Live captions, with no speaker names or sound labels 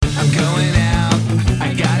I'm going out,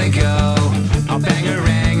 I gotta go. I'll bang a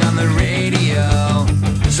rang on the radio.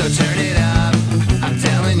 So turn it up, I'm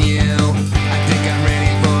telling you. I think I'm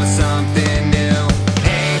ready for something new.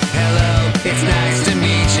 Hey, hello, it's nice to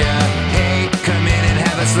meet ya. Hey, come in and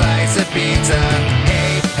have a slice of pizza.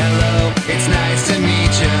 Hey, hello, it's nice to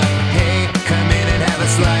meet ya. Hey, come in and have a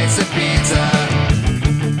slice of pizza.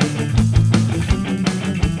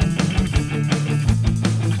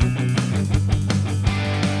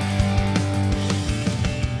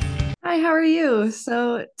 Hi, how are you?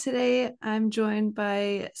 So today I'm joined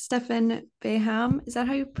by Stefan Beham. Is that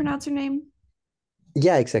how you pronounce your name?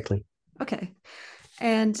 Yeah, exactly. Okay.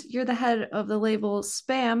 And you're the head of the label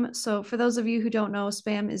Spam. So for those of you who don't know,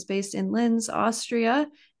 Spam is based in Linz, Austria,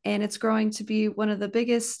 and it's growing to be one of the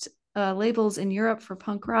biggest labels in Europe for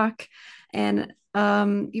punk rock. And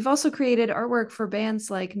you've also created artwork for bands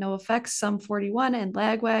like NoFX, Sum 41, and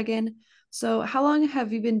Lagwagon. So how long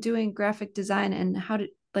have you been doing graphic design, and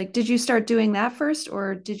did you start doing that first,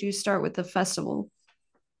 or did you start with the festival?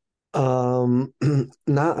 Um,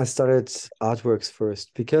 Now I started artworks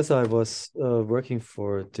first because I was working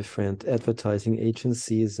for different advertising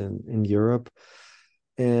agencies in Europe.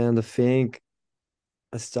 And I think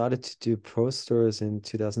I started to do posters in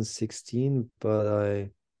 2016, but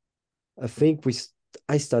I think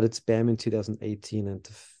I started Spam in 2018, and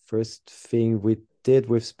the first thing we did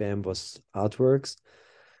with Spam was artworks,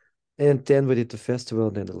 and then we did the festival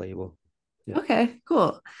and then the label. Yeah. Okay,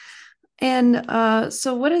 cool. And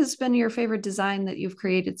so what has been your favorite design that you've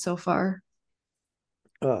created so far?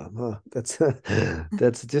 That's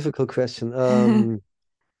that's a difficult question.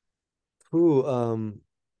 Who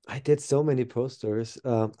I did so many posters.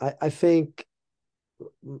 I think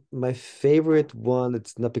my favorite one,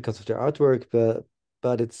 it's not because of the artwork,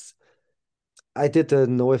 but it's I did the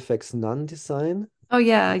NoFX None design. Oh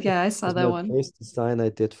yeah, It yeah, I saw was that my one. first design I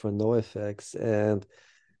did for NoFX, and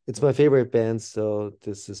it's my favorite band, so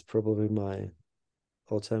this is probably my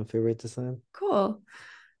all-time favorite design. Cool.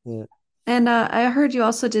 Yeah. And I heard you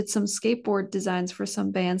also did some skateboard designs for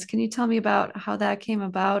some bands. Can you tell me about how that came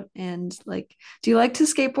about? And do you like to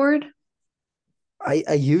skateboard?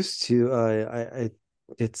 I used to I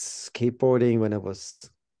did skateboarding when I was,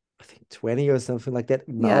 I think, 20 or something like that.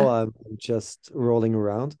 Now Yeah. I'm just rolling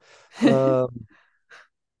around.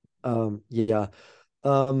 Um yeah.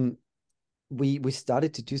 Um we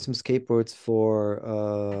started to do some skateboards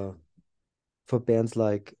for bands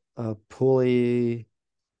like Pulley,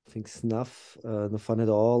 I think Snuff, No Fun at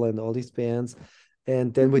All, and all these bands.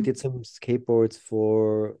 And then we Mhm. did some skateboards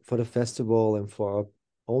for the festival and for our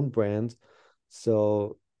own brand.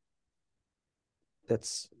 So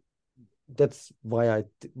that's that's why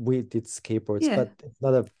we did skateboards, Yeah. but it's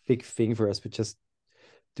not a big thing for us. We just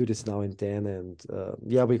do this now and then, and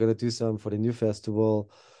yeah, we're gonna do some for the new festival,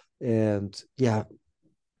 and yeah,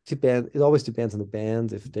 it always depends on the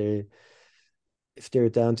band if they're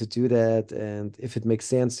down to do that, and if it makes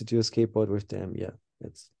sense to do a skateboard with them. Yeah,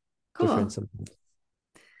 it's different Cool. sometimes.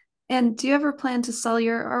 And do you ever plan to sell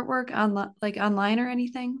your artwork online or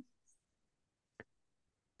anything?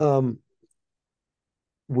 Um,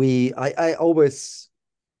 I always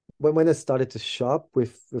when I started to shop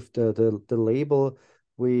with the label,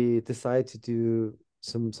 we decided to do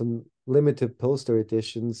some limited poster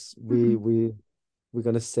editions. Mhm. We're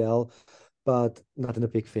gonna sell, but not in a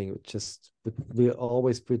big thing. We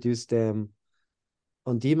always produce them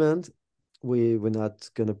on demand. We're not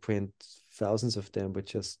gonna print thousands of them. We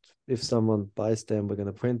just, if someone buys them, we're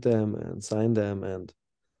gonna print them and sign them, and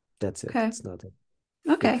that's it. Okay. It's not a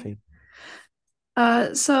big Okay. thing.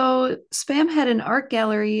 So Spam had an art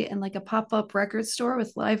gallery and like a pop-up record store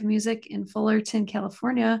with live music in Fullerton,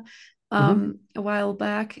 California, Mhm. a while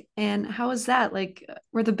back. And how was that?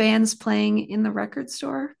 Were the bands playing in the record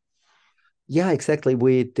store? Yeah, exactly.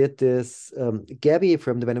 We did this. Gabby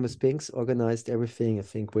from the Venomous Pinks organized everything, I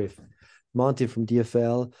think, with Monty from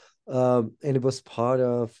DFL. And it was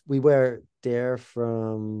we were there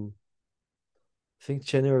from, I think,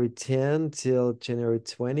 January 10 till January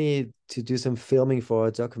 20 to do some filming for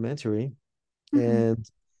a documentary. Mhm. And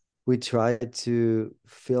we tried to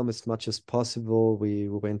film as much as possible. We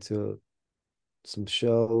went to some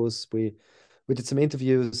shows. We did some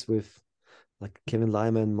interviews with like Kevin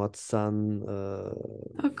Lyman, Mott Sun,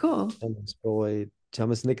 Oh, cool. Thomas Boy,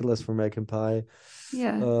 Thomas Nicholas from American Pie,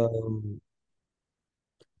 Yeah. um,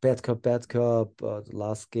 Bad Cop, The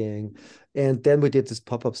Last Gang, and then we did this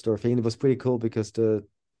pop-up store thing. It was pretty cool because the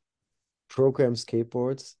program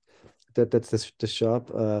skateboards, that's the shop.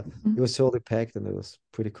 It Mhm. was totally packed and it was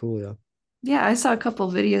pretty cool. Yeah, Yeah, I saw a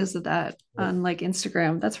couple videos of that yeah, on like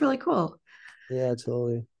Instagram. That's really cool. yeah,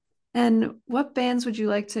 totally. And what bands would you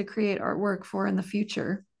like to create artwork for in the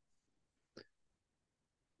future?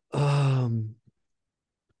 Um,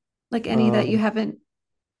 Like any that you um, haven't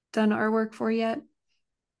done artwork for yet?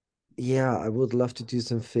 yeah, I would love to do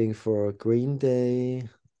something for Green Day,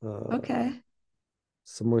 Okay.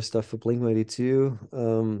 some more stuff for Blink-182.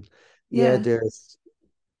 Yeah, Yeah. there's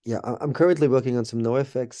yeah, I'm currently working on some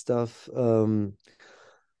NoFX stuff.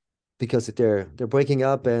 Because they're breaking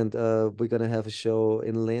up and we're gonna have a show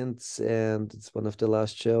in Linz and it's one of the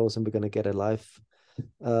last shows and we're gonna get a live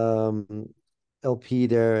um LP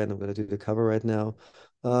there and I'm gonna do the cover right now.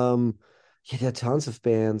 Yeah, there are tons of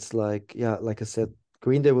bands like yeah, like I said,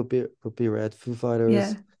 Green Day would be Red, Foo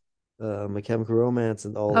Fighters, Yeah. My Chemical Romance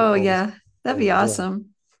and Oh, all this yeah. That'd be bands. Yeah,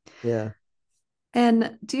 awesome. yeah.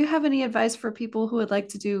 And do you have any advice for people who would like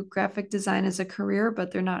to do graphic design as a career,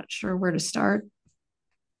 but they're not sure where to start?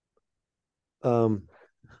 Um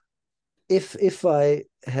if I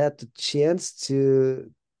had the chance to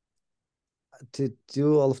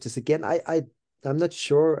do all of this again, I'm not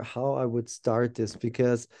sure how I would start this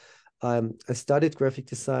because I studied graphic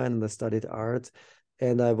design and I studied art,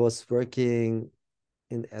 and I was working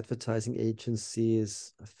in advertising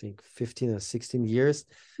agencies, I think 15 or 16 years,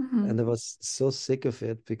 and Hmm. I was so sick of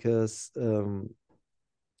it because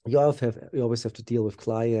you always have to deal with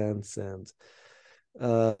clients and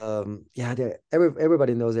yeah,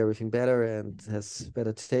 everybody knows everything better and has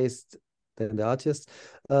better taste than the artist.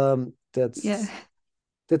 Um, Yeah. that's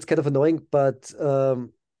that's kind of annoying, but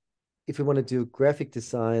if you want to do graphic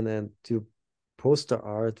design and do poster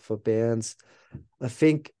art for bands, I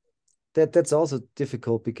think that's also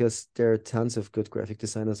difficult because there are tons of good graphic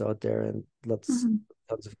designers out there and Hmm.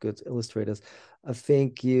 tons of good illustrators. I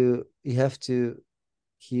think you have to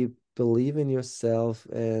keep believe in yourself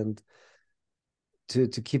and to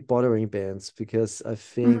keep bothering bands because I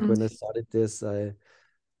think Hmm. when I started this, I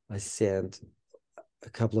sent a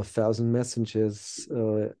couple of thousand messages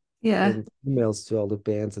Yeah. and emails to all the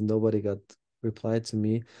bands, and nobody got replied to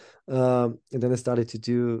me. And then I started to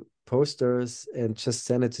do posters and just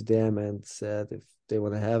send it to them and said if they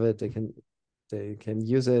want to have it, they can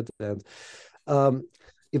use it. And um,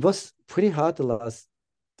 it was pretty hard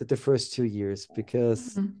the first 2 years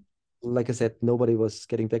because, Hmm. like I said, nobody was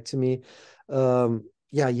getting back to me.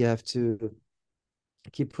 Yeah, you have to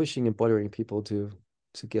keep pushing and bothering people to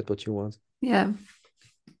get what you want. Yeah.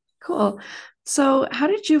 Cool. So, how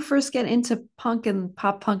did you first get into punk and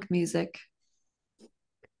pop punk music?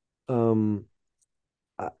 Um,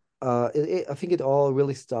 I, I think it all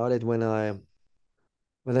really started when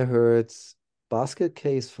I heard Basket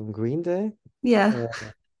Case from Green Day. Yeah. Uh,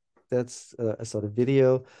 that's I saw the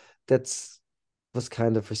video. That's was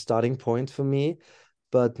kind of a starting point for me.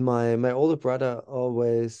 But my older brother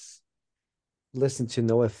always listened to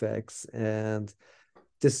NoFX, and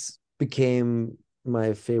this became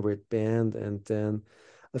my favorite band. And then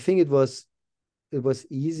I think it was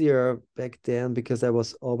easier back then because I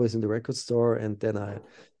was always in the record store, and then I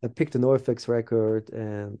picked a NoFX record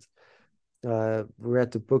and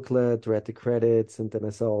read the booklet, read the credits, and then I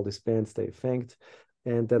saw all these bands they thanked,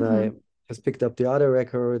 and then I Hmm. just picked up the other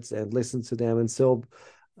records and listened to them, and so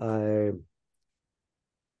I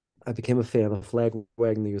I became a fan of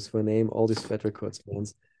Lagwagon News for Name, all these Fat Records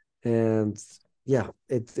bands, and yeah,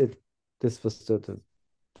 it this was the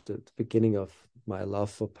beginning of my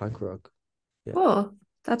love for punk rock. Yeah. Cool.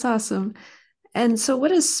 That's awesome. And so, what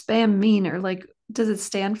does spam mean, or like, does it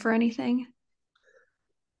stand for anything?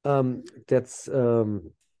 That's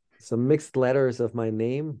some mixed letters of my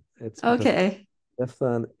name. It's because Okay.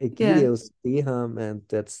 Stefan Yeah. Egidius Deham, and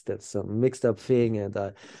that's some mixed up thing. And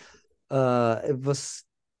it was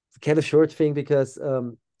kind of short thing because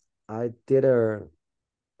I did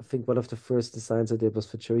I think one of the first designs I did was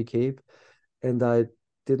for Joey Cape, and I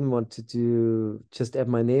didn't want to do just add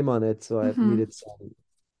my name on it, so I Hmm. needed some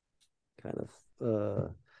kind of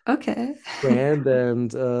Okay. brand,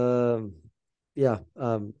 and yeah,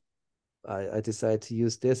 I decided to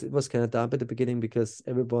use this. It was kind of dumb at the beginning because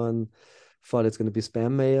everyone thought it's going to be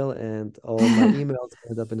spam mail, and all my emails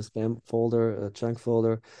ended up in a spam folder, a junk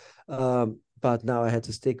folder. But now I had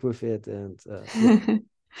to stick with it, and yeah.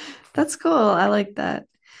 That's cool. I like that.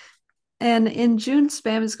 And in June,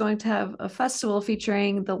 Spam is going to have a festival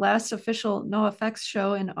featuring the last official NoFX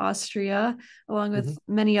show in Austria, along with Mhm,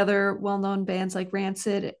 many other well known bands like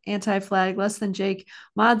Rancid, Anti Flag, Less Than Jake,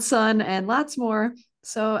 Mod Sun, and lots more.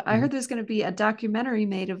 So I mhm. heard there's going to be a documentary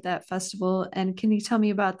made of that festival. And can you tell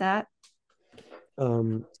me about that?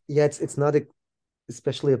 Yeah, it's not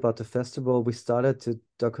especially about the festival. We started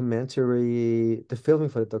the filming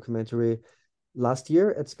for the documentary last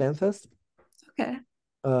year at Spamfest. Okay.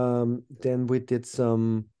 Then we did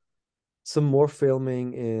some. some more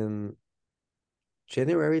filming in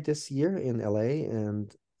January this year in LA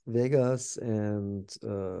and Vegas, and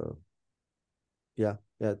yeah,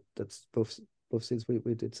 that's both cities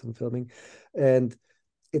we did some filming. And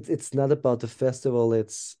it's not about the festival,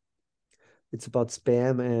 it's about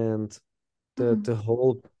Spam and Mhm. the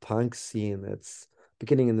whole punk scene. It's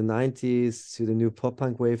beginning in the 90s to the new pop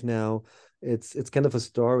punk wave now. It's kind of a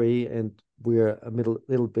story, and we're a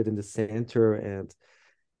little bit in the center, and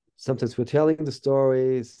sometimes we're telling the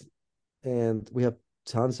stories, and we have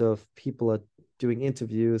tons of people are doing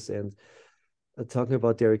interviews and talking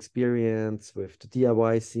about their experience with the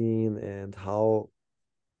DIY scene and how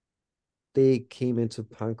they came into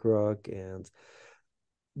punk rock. And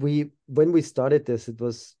when we started this, it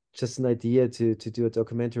was just an idea to do a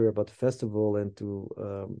documentary about the festival and do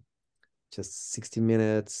just 60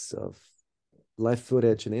 minutes of live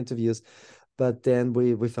footage and interviews. But then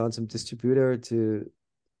we found some distributor to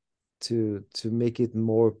make it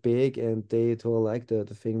more big, and they totally like the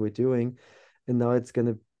thing we're doing. And now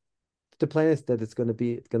the plan is that it's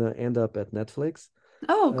gonna end up at Netflix.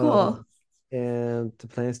 Oh, cool. Um, and the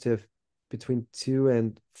plan is to have between 2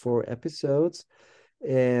 and 4 episodes.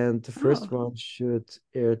 And the first Oh. one should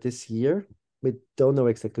air this year. We don't know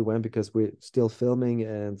exactly when because we're still filming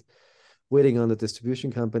and waiting on the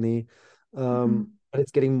distribution company. Mhm. But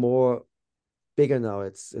it's getting more bigger now.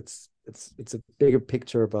 It's a bigger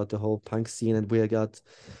picture about the whole punk scene, and we got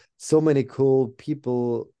so many cool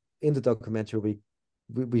people in the documentary.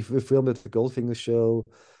 We filmed at the Goldfinger show.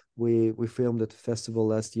 We filmed at the festival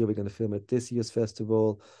last year. We're gonna film at this year's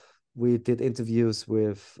festival. We did interviews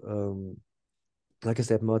with like I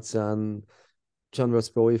said, Mozart, John Ross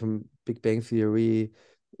Bowie from Big Bang Theory,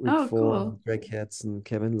 Rick Oh, Ford, cool. Greg Hudson,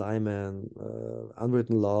 Kevin Lyman,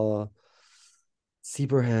 Unwritten Law,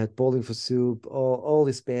 Zebrahead, Bowling for Soup, all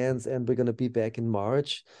these bands. And we're gonna be back in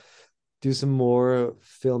March, do some more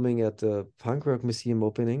filming at the Punk Rock Museum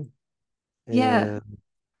opening, Yeah. and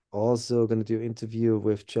also gonna do interview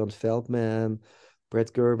with John Feldman,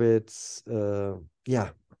 Brett Gerbitz.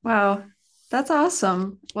 Yeah, Wow. That's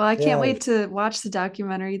awesome. Well, I can't yeah, wait to watch the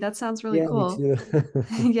documentary. That sounds really yeah, me cool. too.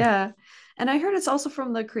 Yeah. And I heard it's also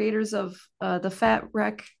from the creators of the Fat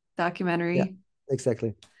Wreck Yeah, documentary.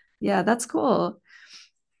 exactly. Yeah, that's cool.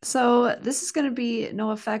 So this is going to be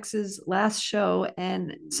NoFX's last show.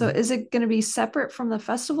 And so Mhm. is it going to be separate from the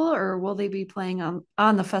festival or will they be playing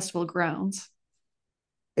on the festival grounds?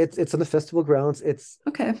 It's on the festival grounds.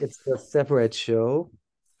 Okay. It's a separate show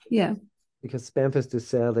Yeah. because Spamfest is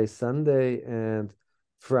Saturday, Sunday, and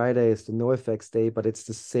Friday is the NoFX day, but it's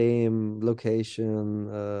the same location.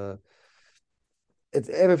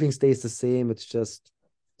 Everything stays the same. It's just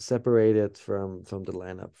separated from the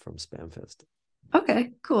lineup from Spamfest.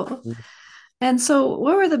 Okay, cool. Mm. And so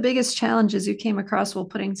what were the biggest challenges you came across while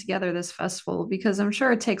putting together this festival? Because I'm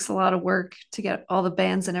sure it takes a lot of work to get all the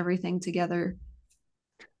bands and everything together.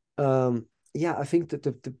 Yeah, I think that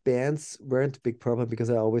the bands weren't a big problem because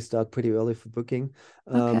I always start pretty early for booking.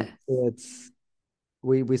 Okay. It's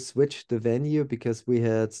we switched the venue because we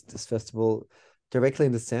had this festival directly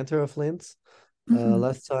in the center of Linz Hmm.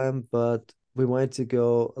 last time, but we wanted to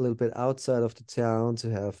go a little bit outside of the town to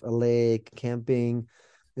have a lake, camping,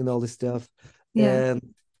 and all this stuff. Yeah.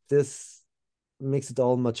 And this makes it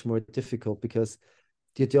all much more difficult because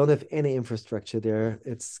you don't have any infrastructure there.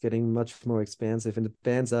 It's getting much more expensive, and the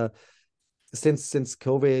bands are since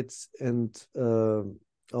COVID and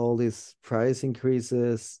all these price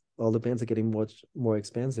increases, all the bands are getting much more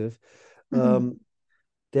expensive. Hmm. Um,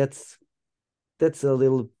 that's that's a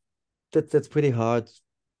little that's pretty hard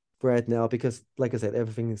right now because, like I said,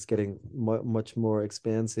 everything is getting much more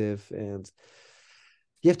expensive, and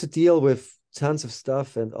you have to deal with tons of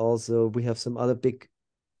stuff. And also, we have some other big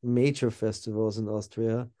major festivals in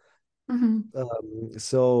Austria. Hmm.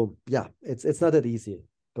 So yeah, it's not that easy,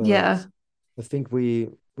 but Yeah. I think we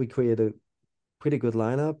created a pretty good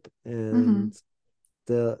lineup, Hmm. and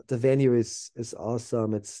the venue is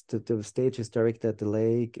awesome. It's the stage is directly at the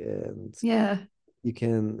lake, and Yeah. you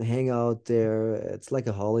can hang out there. It's like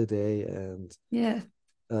a holiday, and Yeah.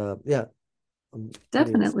 yeah, I'm pretty excited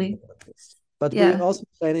Definitely. about this. But we're Yeah. also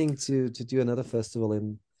planning to do another festival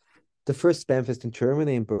in the first Spamfest in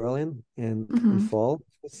Germany, in Berlin, and in Hmm. fall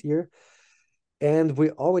this year. And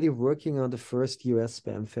we're already working on the first US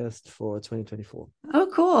Spamfest for 2024. Oh,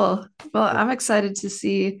 cool. Well, Yeah. I'm excited to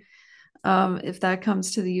see if that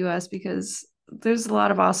comes to the US because there's a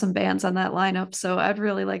lot of awesome bands on that lineup. So I'd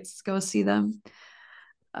really like to go see them.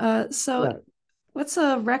 So Yeah. what's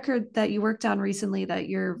a record that you worked on recently that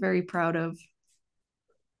you're very proud of?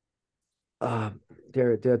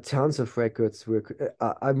 there are tons of records.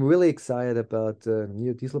 I'm really excited about the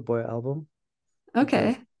new Diesel Boy album because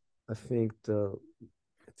Okay. I think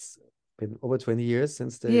it's been over 20 years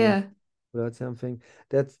since they Yeah. put out something.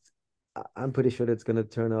 That's I'm pretty sure that's gonna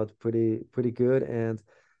turn out pretty good. And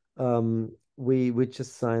we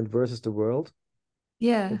just signed Versus the World.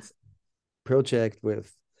 Yeah. It's a project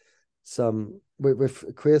with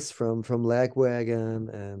with Chris from Lagwagon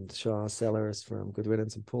and Shaw Sellers from Good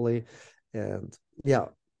Riddance and Pulley, and yeah,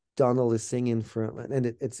 Donald is singing from, and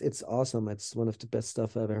it's awesome. It's one of the best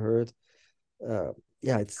stuff I've ever heard. Uh,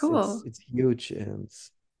 yeah, Cool. it's huge, and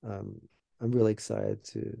um, I'm really excited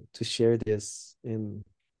to share this in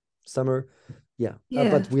summer. Yeah, Yeah.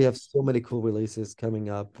 but we have so many cool releases coming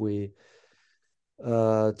up.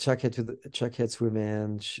 Chuckhead's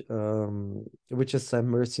Revenge, we just signed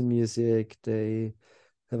Mercy Music. They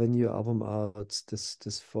have a new album out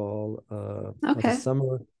this fall, or this Okay.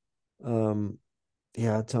 summer. Um,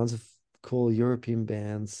 yeah, tons of cool European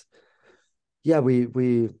bands. Yeah,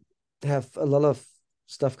 we have a lot of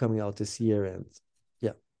stuff coming out this year, and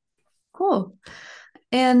yeah. Cool.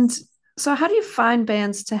 And so how do you find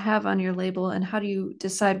bands to have on your label and how do you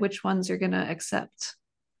decide which ones you're going to accept?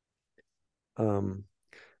 Um,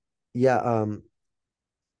 yeah,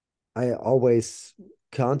 I always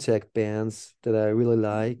contact bands that I really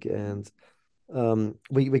like, and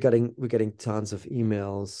we're getting tons of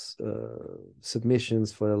emails,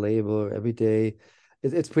 submissions for the label every day.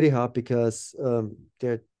 It's pretty hard because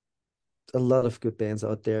there are a lot of good bands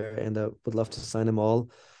out there, and I would love to sign them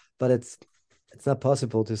all, but it's not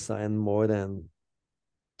possible to sign more than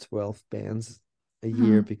 12 bands a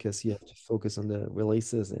year Mhm. because you have to focus on the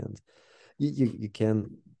releases, and you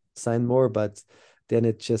can sign more, but then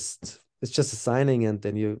it's just a signing, and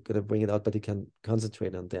then you're gonna bring it out, but you can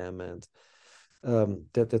concentrate on them, and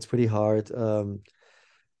that's pretty hard.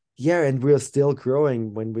 Yeah, and we're still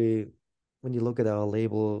growing. When you look at our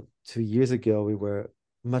label 2 years ago, we were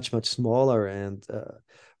much smaller, and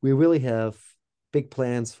we really have big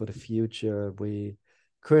plans for the future. We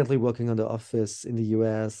currently working on the office in the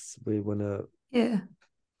US. We want to Yeah.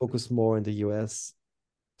 focus more in the US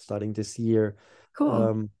starting this year. Cool.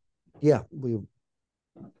 Um, yeah, we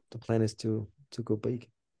the plan is to go big.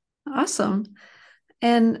 Awesome.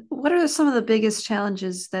 And what are some of the biggest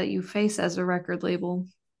challenges that you face as a record label?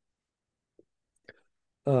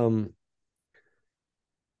 Um,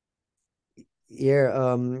 yeah,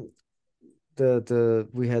 the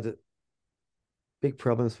we had big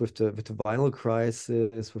problems with the vinyl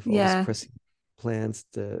crisis, with all these Yeah. pressing plants.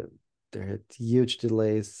 There had huge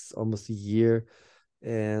delays, almost a year,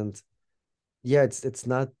 and yeah, it's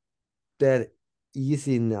not that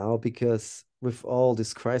easy now because with all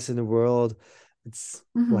this crisis in the world, it's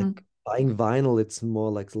Hmm. like buying vinyl. It's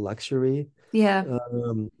more like luxury. Yeah.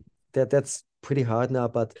 Um, that's pretty hard now,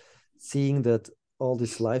 but seeing that all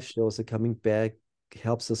these live shows are coming back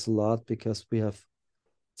helps us a lot because we have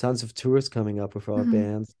tons of tours coming up with our Hmm.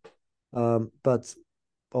 bands. But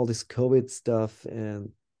all this COVID stuff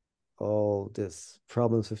and all this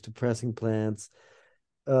problems with the pressing plants,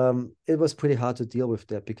 it was pretty hard to deal with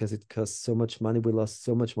that because it cost so much money. We lost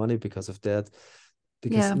so much money because of that,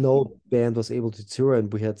 because Yeah. no band was able to tour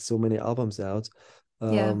and we had so many albums out.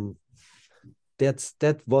 Yeah. Um,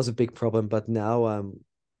 that was a big problem, but now I'm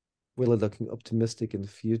really looking optimistic in the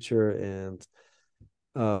future, and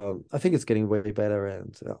I think it's getting way better.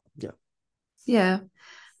 And yeah. Yeah.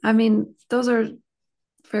 I mean, those are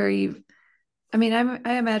very, I mean,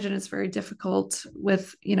 I imagine it's very difficult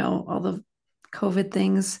with, all the COVID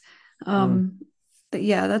things. Mm. Um, but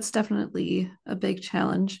yeah, that's definitely a big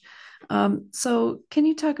challenge. So can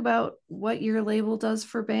you talk about what your label does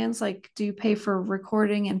for bands? Like, do you pay for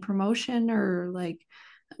recording and promotion, or like,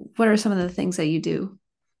 what are some of the things that you do?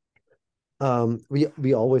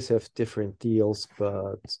 We always have different deals,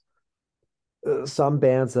 but some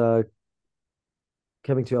bands are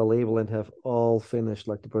coming to our label and have all finished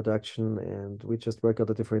like the production, and we just work out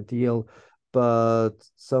a different deal. But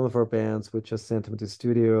some of our bands, we just send them to the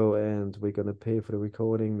studio, and we're gonna pay for the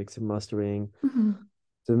recording, mixing, mastering, Mhm.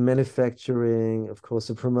 the manufacturing, of course,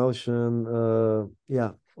 the promotion.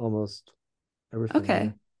 Yeah, almost everything. Yeah,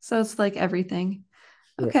 Okay. So it's like everything.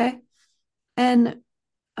 yeah. Okay. And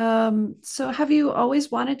so have you always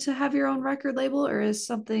wanted to have your own record label, or is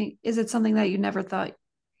it something that you never thought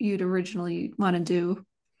you'd originally want to do?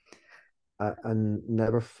 I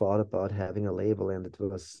never thought about having a label, and it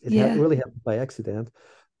had Yeah. really happened by accident,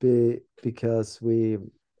 because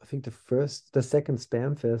I think the second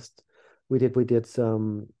Spam Fest we did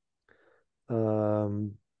some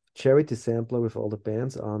um charity sampler with all the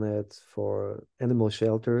bands on it for animal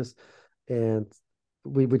shelters, and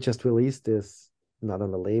we just released this not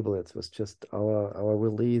on the label. It was just our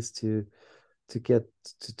release to get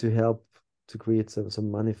to help to create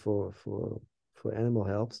some money for animal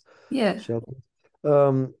helps Yeah. shelters.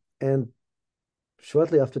 And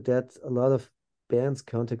shortly after that, a lot of bands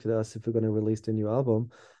contacted us if we're going to release the new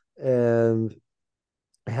album, and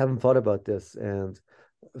I haven't thought about this. And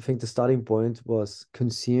I think the starting point was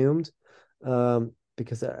Consumed,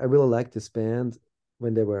 because I really liked this band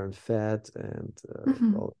when they were on Fat and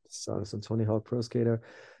Hmm. all the songs on Tony Hawk Pro Skater.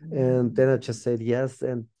 And then I just said yes,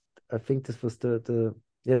 and I think this was the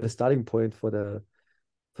yeah the starting point for the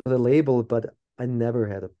label, but I never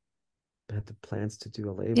had the plans to do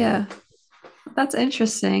a label. Yeah. That's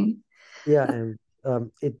interesting. Yeah, and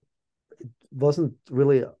it wasn't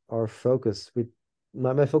really our focus.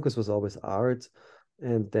 My focus was always art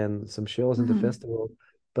and then some shows in the Hmm. festival.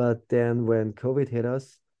 But then when COVID hit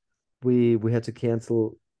us, we had to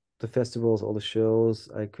cancel the festivals, all the shows.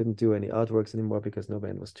 I couldn't do any artworks anymore because no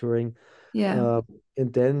band was touring. Yeah. Uh,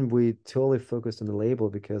 and then we totally focused on the label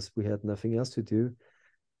because we had nothing else to do.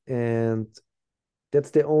 And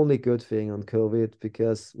that's the only good thing on COVID,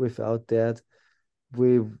 because without that,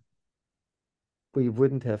 we we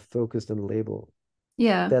wouldn't have focused on the label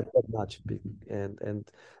Yeah. that much. And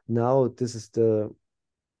now this is the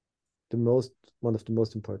most one of the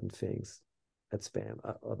most important things at Spam.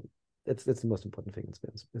 It's the most important thing in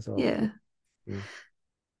Spam. It's our label. Yeah. Mm.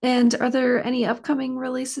 And are there any upcoming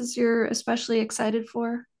releases you're especially excited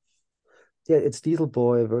for? Yeah, it's Diesel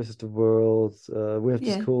Boy versus the World. We have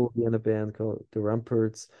this Yeah. cool Vienna band called the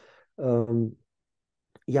Rumperts. Um,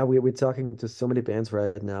 yeah, we're talking to so many bands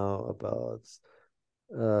right now about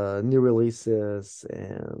new releases,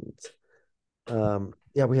 and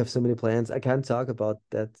yeah, we have so many plans. I can't talk about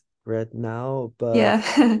that right now, but Yeah.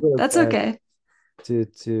 we're That's glad okay.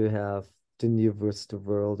 to have the new versus the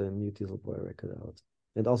World and new Diesel Boy record out,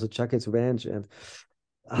 and also Chuckett's Ranch, and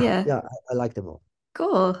Yeah. yeah, I like them all.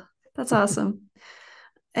 Cool. That's awesome.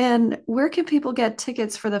 And where can people get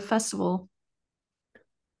tickets for the festival?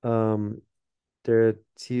 Um, there are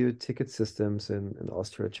two ticket systems in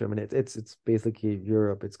Austria, Germany. It's basically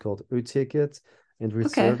Europe. It's called U-Ticket and Okay.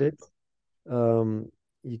 Reserve It. Um,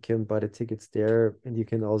 you can buy the tickets there, and you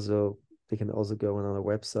can also they can also go on our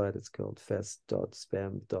website. It's called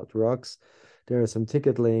fest.spam.rocks. There are some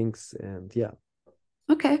ticket links, and yeah.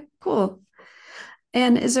 Okay. Cool.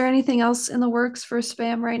 And is there anything else in the works for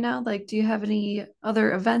Spam right now? Like, do you have any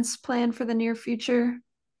other events planned for the near future?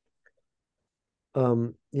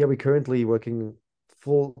 Yeah, we're currently working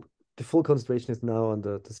full. The full concentration is now on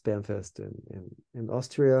the Spam Fest in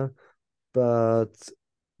Austria, but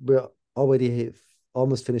we're already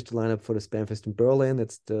almost finished the lineup for the Spam Fest in Berlin.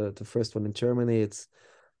 It's the first one in Germany. It's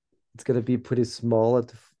gonna be pretty small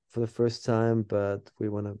for the first time, but we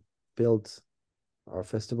want to build our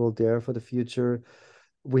festival there for the future.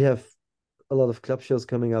 We have a lot of club shows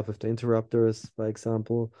coming up with the Interrupters, by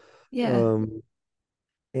example. Yeah. Um,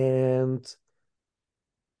 and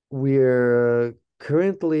we're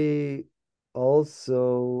currently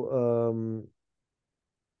also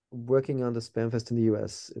working on the Spamfest in the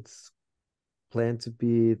US. It's planned to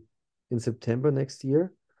be in September next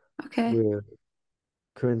year. Okay. We're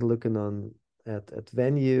currently looking on at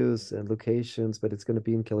venues and locations, but it's going to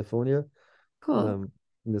be in California, Cool. um,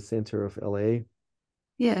 in the center of LA.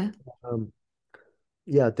 Yeah. Um,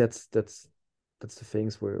 yeah, that's the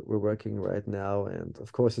things we're working right now, and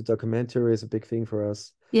of course the documentary is a big thing for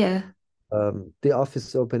us. Yeah. The office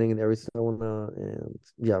is opening in Arizona, and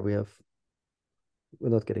yeah, we're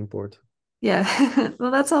not getting bored. Yeah.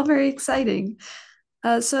 Well, that's all very exciting.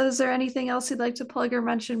 So is there anything else you'd like to plug or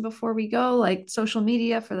mention before we go, like social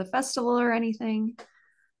media for the festival or anything?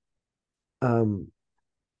 Um,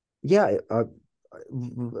 yeah,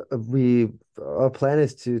 we our plan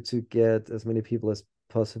is to get as many people as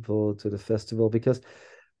possible to the festival, because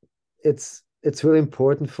it's really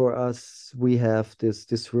important for us. We have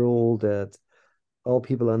this rule that all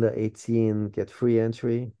people under 18 get free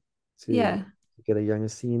entry to Yeah. get a younger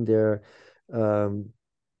scene there. Um,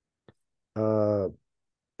 uh,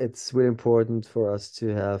 it's really important for us to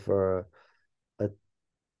have a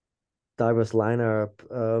diverse lineup.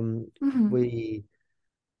 Hmm. We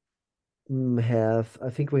I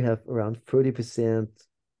think we have around 30%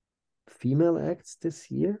 female acts this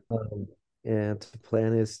year. And the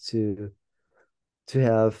plan is to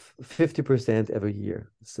have 50% every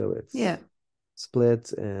year. So Yeah. it's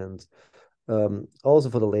split, and also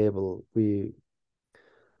for the label, we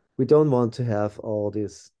don't want to have all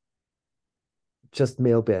these just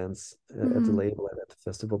male bands at the Hmm. label and at the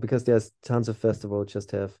festival, because there's tons of festivals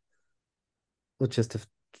just have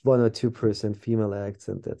 1 or 2% female acts,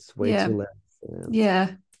 and that's way too Yeah. less. And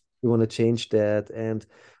Yeah. we want to change that. And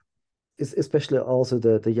especially also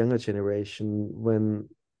the younger generation, when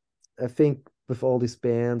I think with all these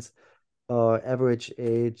bands, our average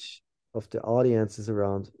age of the audience is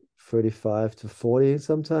around 35 to 40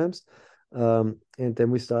 sometimes. And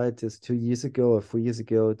then we started this 2 years ago or 3 years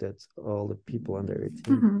ago that all the people under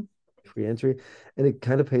 18 Mhm. free entry. And it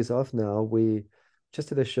kind of pays off now. We just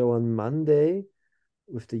did a show on Monday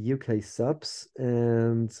with the UK subs,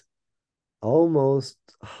 and almost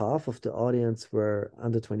half of the audience were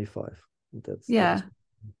under 25. That was Yeah.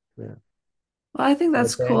 yeah. Well, I think For a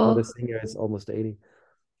that's band where the cool. singer is almost 80.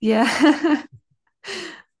 Yeah.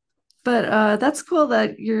 But that's cool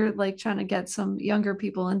that you're like trying to get some younger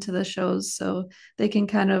people into the shows so they can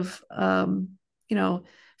kind of you know,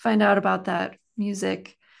 find out about that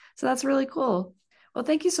music. So that's really cool. Well,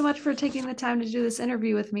 thank you so much for taking the time to do this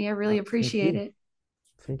interview with me. I really Thank appreciate you. it.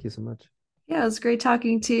 Thank you so much. Yeah, it was great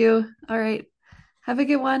talking to you. All right. Have a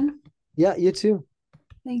good one. Yeah, you too.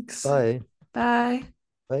 Thanks. Bye. Bye.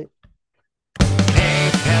 Bye.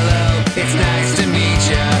 Hey, hello, it's nice to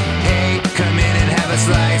meet ya.